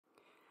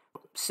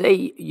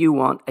say you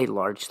want a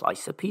large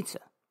slice of pizza,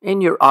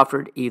 and you're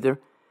offered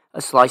either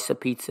a slice of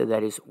pizza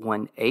that is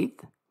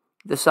 1/8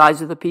 the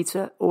size of the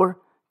pizza or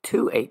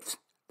 2/8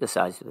 the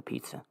size of the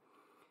pizza.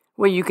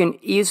 Well, you can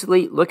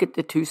easily look at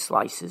the two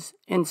slices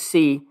and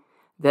see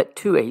that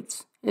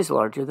 2/8 is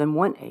larger than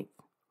 1/8.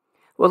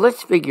 Well,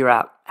 let's figure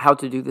out how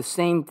to do the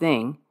same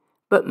thing,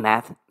 but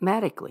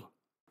mathematically.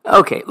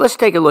 Okay, let's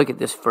take a look at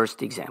this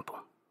first example.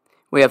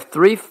 We have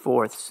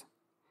 3/4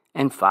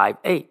 and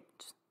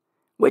 5/8.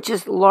 Which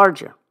is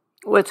larger?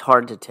 Well, it's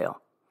hard to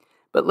tell.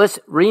 But let's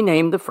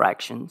rename the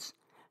fractions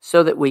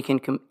so that we can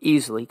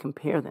easily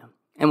compare them.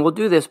 And we'll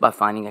do this by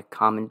finding a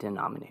common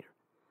denominator.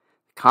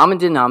 The common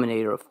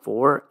denominator of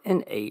 4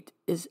 and 8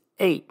 is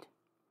 8.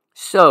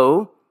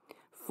 So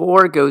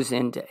 4 goes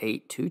into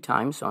 8 2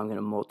 times, so I'm going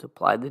to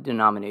multiply the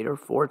denominator.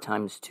 4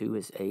 times 2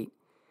 is 8.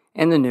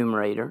 And the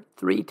numerator,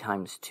 3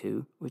 times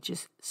 2, which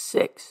is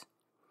 6.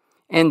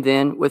 And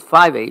then with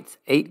 5/8,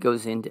 8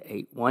 goes into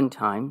 8 1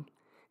 time,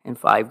 and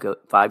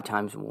 5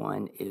 times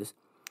 1 is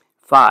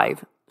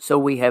 5. So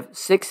we have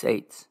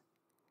 6/8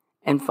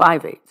 and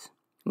 5/8.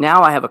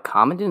 Now I have a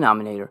common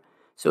denominator,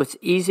 so it's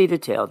easy to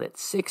tell that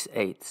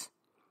 6/8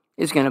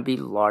 is going to be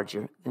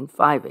larger than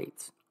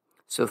 5/8.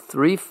 So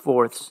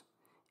 3/4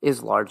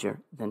 is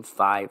larger than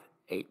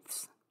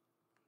 5/8.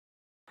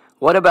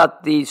 What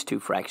about these two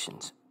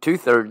fractions,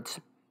 2/3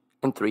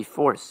 and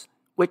 3/4?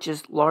 Which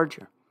is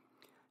larger?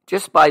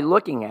 Just by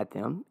looking at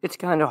them, it's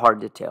kind of hard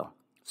to tell.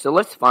 So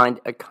let's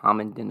find a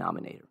common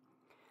denominator.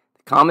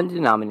 The common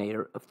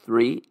denominator of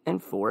 3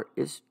 and 4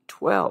 is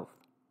 12.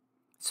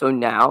 So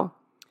now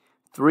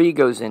 3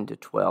 goes into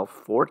 12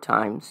 4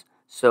 times.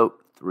 So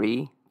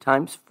 3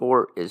 times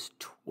 4 is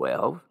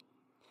 12.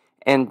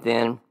 And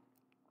then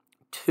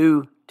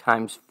 2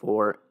 times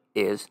 4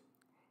 is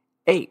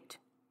 8.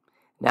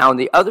 Now on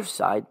the other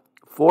side,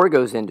 4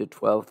 goes into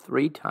 12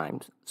 3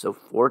 times. So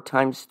 4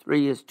 times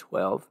 3 is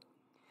 12.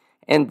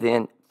 And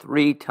then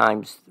 3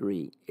 times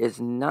 3 is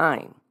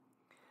 9.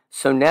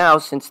 So now,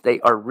 since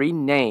they are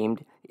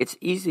renamed, it's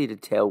easy to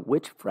tell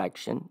which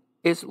fraction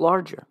is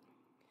larger.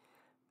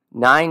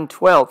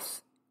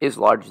 9/12 is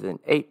larger than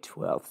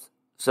 8/12.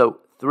 So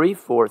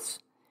 3/4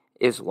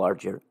 is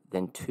larger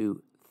than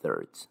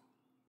 2/3.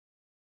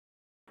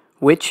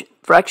 Which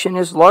fraction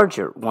is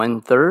larger,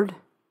 1/3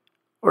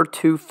 or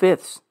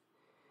 2/5?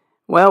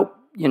 Well,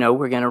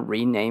 we're going to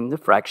rename the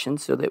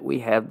fractions so that we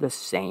have the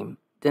same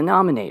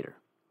denominator.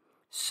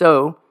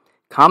 So,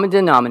 common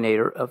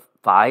denominator of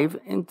 5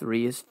 and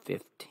 3 is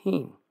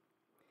 15.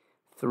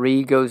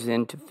 3 goes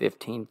into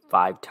 15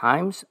 5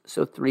 times,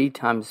 so 3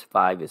 times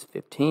 5 is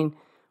 15.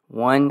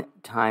 1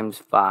 times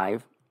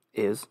 5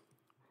 is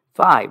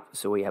 5,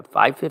 so we have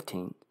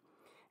 5/15.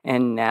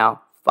 And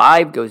now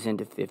 5 goes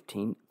into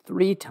 15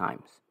 3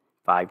 times.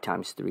 5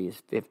 times 3 is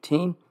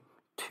 15.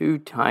 2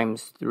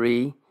 times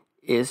 3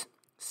 is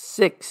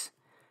 6.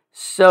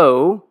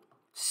 So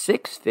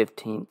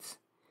 6/15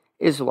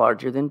 is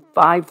larger than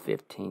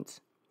 5/15.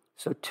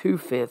 So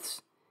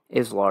 2/5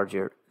 is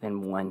larger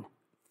than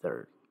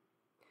 1/3.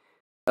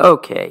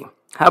 Okay,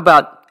 how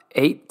about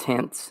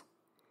 8/10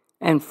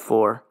 and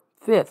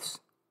 4/5?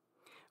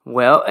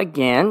 Well,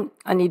 again,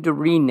 I need to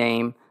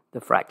rename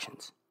the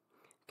fractions.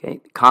 Okay,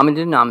 the common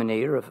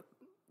denominator of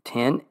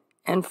 10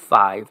 and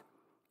 5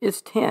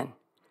 is 10.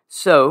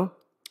 So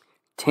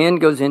 10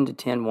 goes into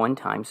 10 1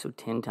 time, so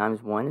 10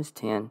 times 1 is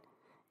 10.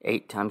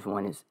 8 times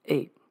 1 is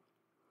 8.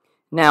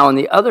 Now, on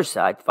the other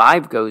side,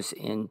 5 goes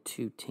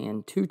into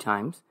 10 2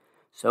 times.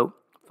 So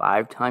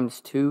 5 times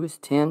 2 is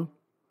 10.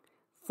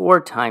 4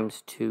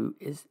 times 2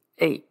 is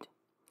 8.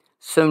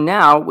 So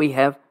now we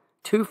have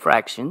two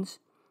fractions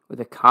with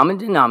a common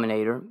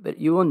denominator, but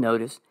you will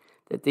notice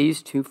that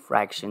these two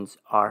fractions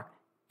are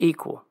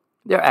equal.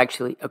 They're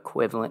actually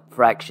equivalent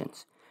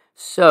fractions.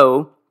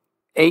 So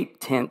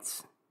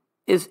 8/10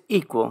 is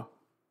equal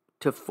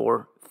to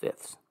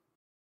 4/5.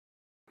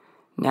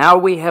 Now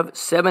we have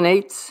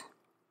 7/8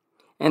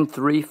 and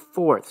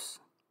 3/4.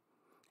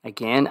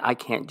 Again, I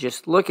can't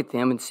just look at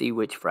them and see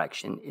which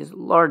fraction is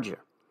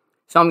larger.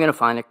 So I'm going to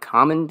find a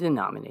common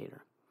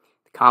denominator.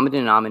 The common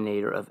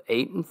denominator of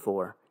 8 and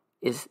 4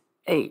 is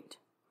 8.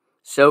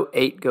 So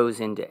 8 goes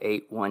into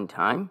 8 1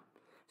 time.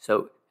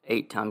 So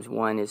 8 times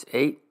 1 is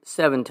 8.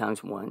 7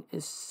 times 1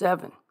 is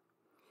 7.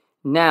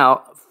 Now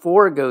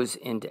 4 goes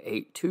into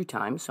 8 2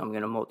 times. So I'm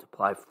going to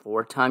multiply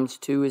 4 times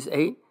 2 is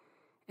 8.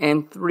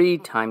 And 3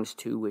 times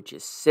 2, which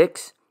is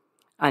 6.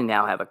 I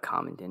now have a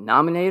common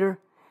denominator,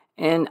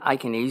 and I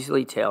can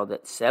easily tell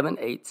that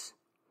 7/8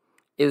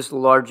 is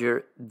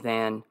larger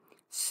than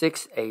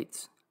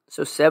 6/8.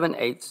 So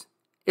 7/8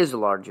 is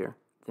larger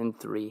than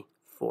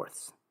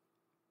 3/4.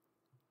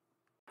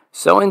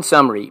 So in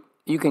summary,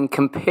 you can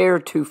compare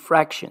two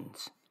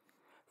fractions.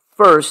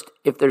 First,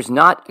 if there's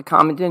not a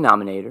common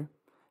denominator,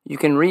 you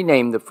can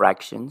rename the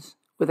fractions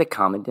with a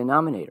common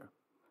denominator.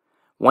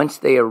 Once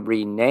they are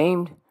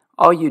renamed,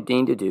 all you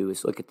need to do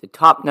is look at the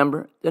top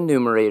number, the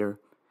numerator,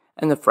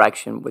 and the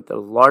fraction with the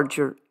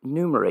larger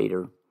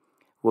numerator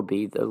will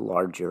be the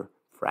larger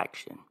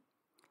fraction.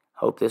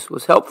 Hope this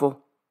was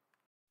helpful.